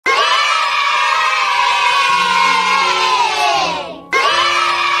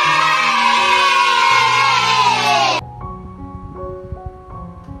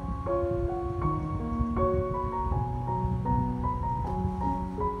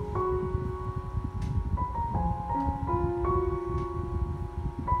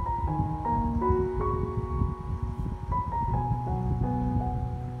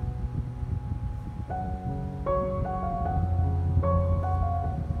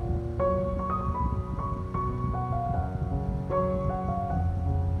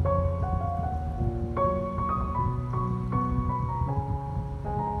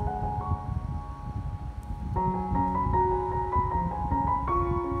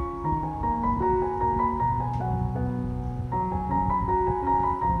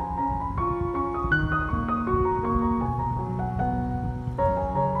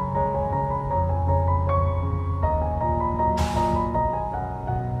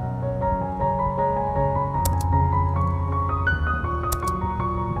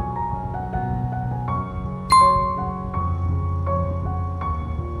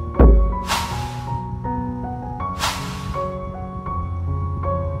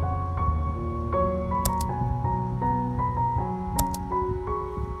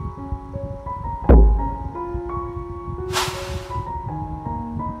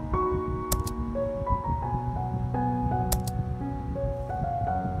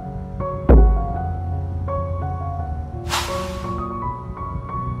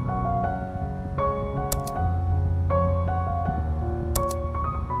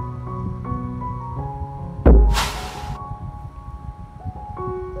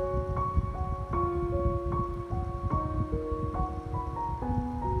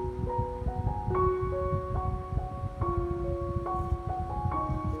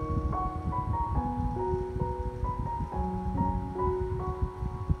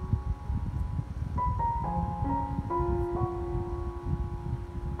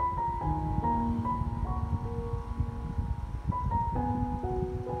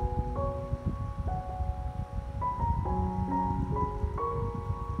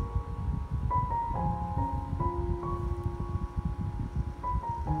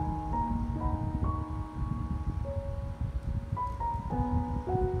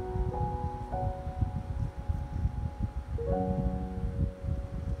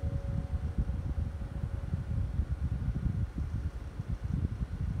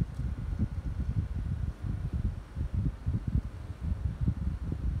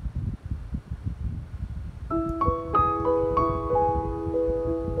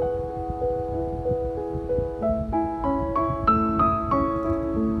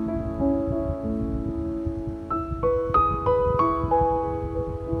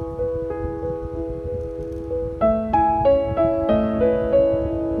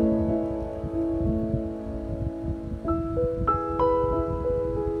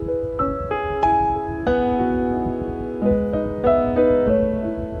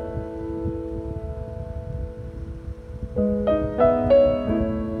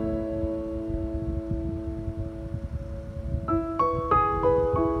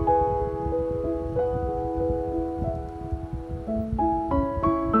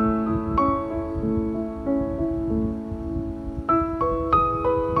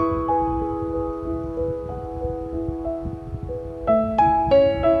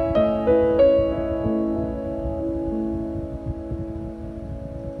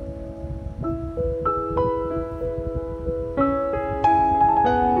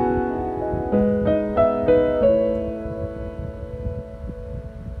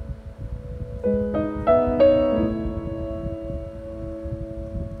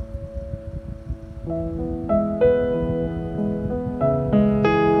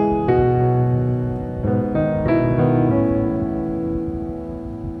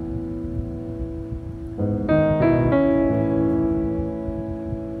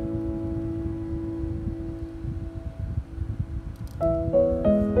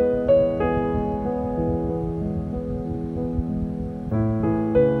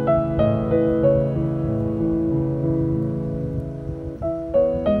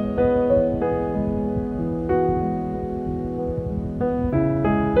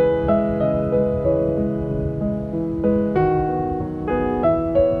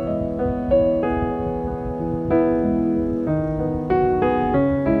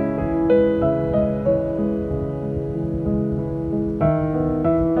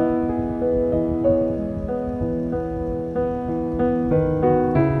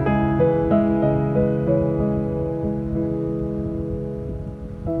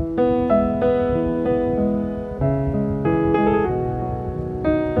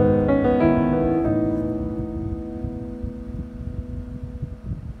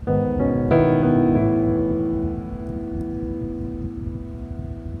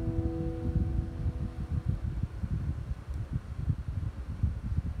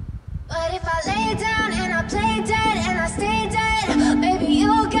lay down and I play dead and I stay dead, maybe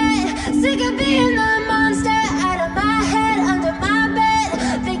you'll get sick of being the monster out of my head, under my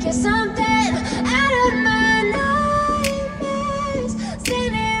bed. Think you're something out of my nightmares,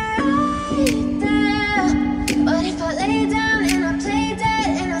 standing right there. But if I lay down and I play dead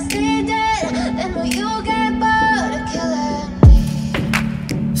and I stay dead, then will you get bored of killing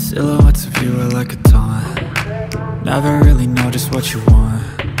me? Silhouettes of you are like a taunt. Never really know just what you want.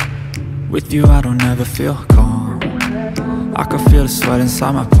 With you I don't ever feel calm. I can feel the sweat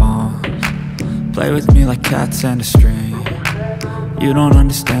inside my palms. Play with me like cats and a string. You don't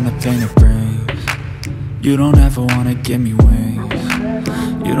understand the pain it brings. You don't ever wanna give me wings.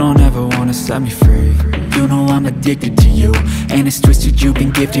 You don't ever wanna set me free. You know I'm addicted to you, and it's twisted, you've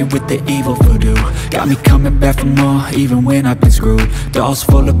been gifted with the evil voodoo. Got me coming back for more, even when I've been screwed. Dolls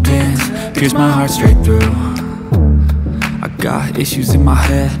full of pins, pierce my heart straight through. I got issues in my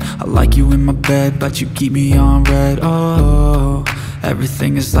head, I like you in my bed, but you keep me on red. Oh,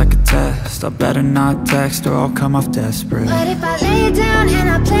 everything is like a test, I better not text or I'll come off desperate. But if I lay down and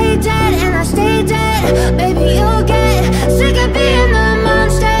I play dead and I stay dead, maybe you'll get sick of being the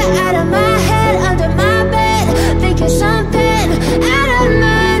monster out of my head, under my bed. Think you're something out of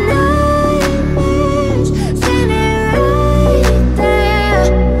my nightmares, standing right there.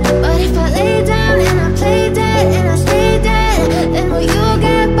 But if I lay down and I play dead and I stay dead, then will you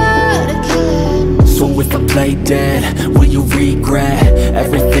get bored of killing me? So if I play dead, will you regret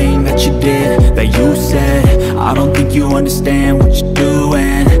everything that you did, that you said? I don't think you understand what you're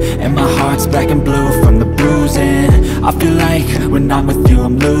doing, and my heart's black and blue from the bruising. I feel like when I'm with you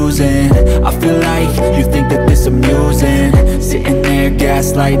I'm losing. I feel like you think that this amusing, sitting there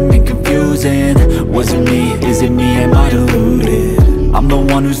gaslighting and confusing. Was it me? Is it me? Am I deluded? I'm the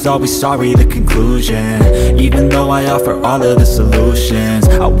one who's always sorry, the conclusion, even though I offer all of the solutions.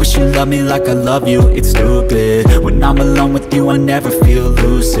 I wish you loved me like I love you, it's stupid. When I'm alone with you I never feel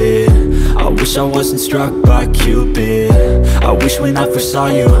lucid. I wish I wasn't struck by Cupid. I wish when I first saw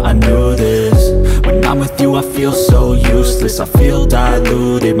you I knew this. When I'm with you I feel so useless, I feel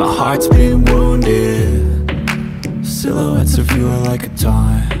diluted, my heart's been wounded. Silhouettes of you are like a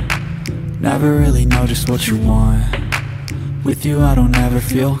taunt. Never really know just what you want. With you I don't ever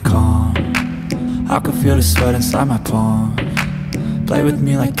feel calm. I can feel the sweat inside my palms. Play with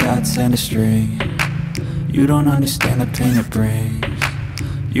me like cats and a string. You don't understand the pain it brings.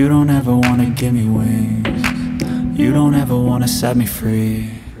 You don't ever wanna give me wings. You don't ever wanna set me free.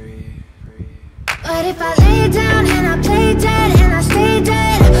 But if I lay down and I play dead and I stay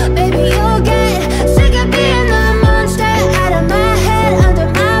dead,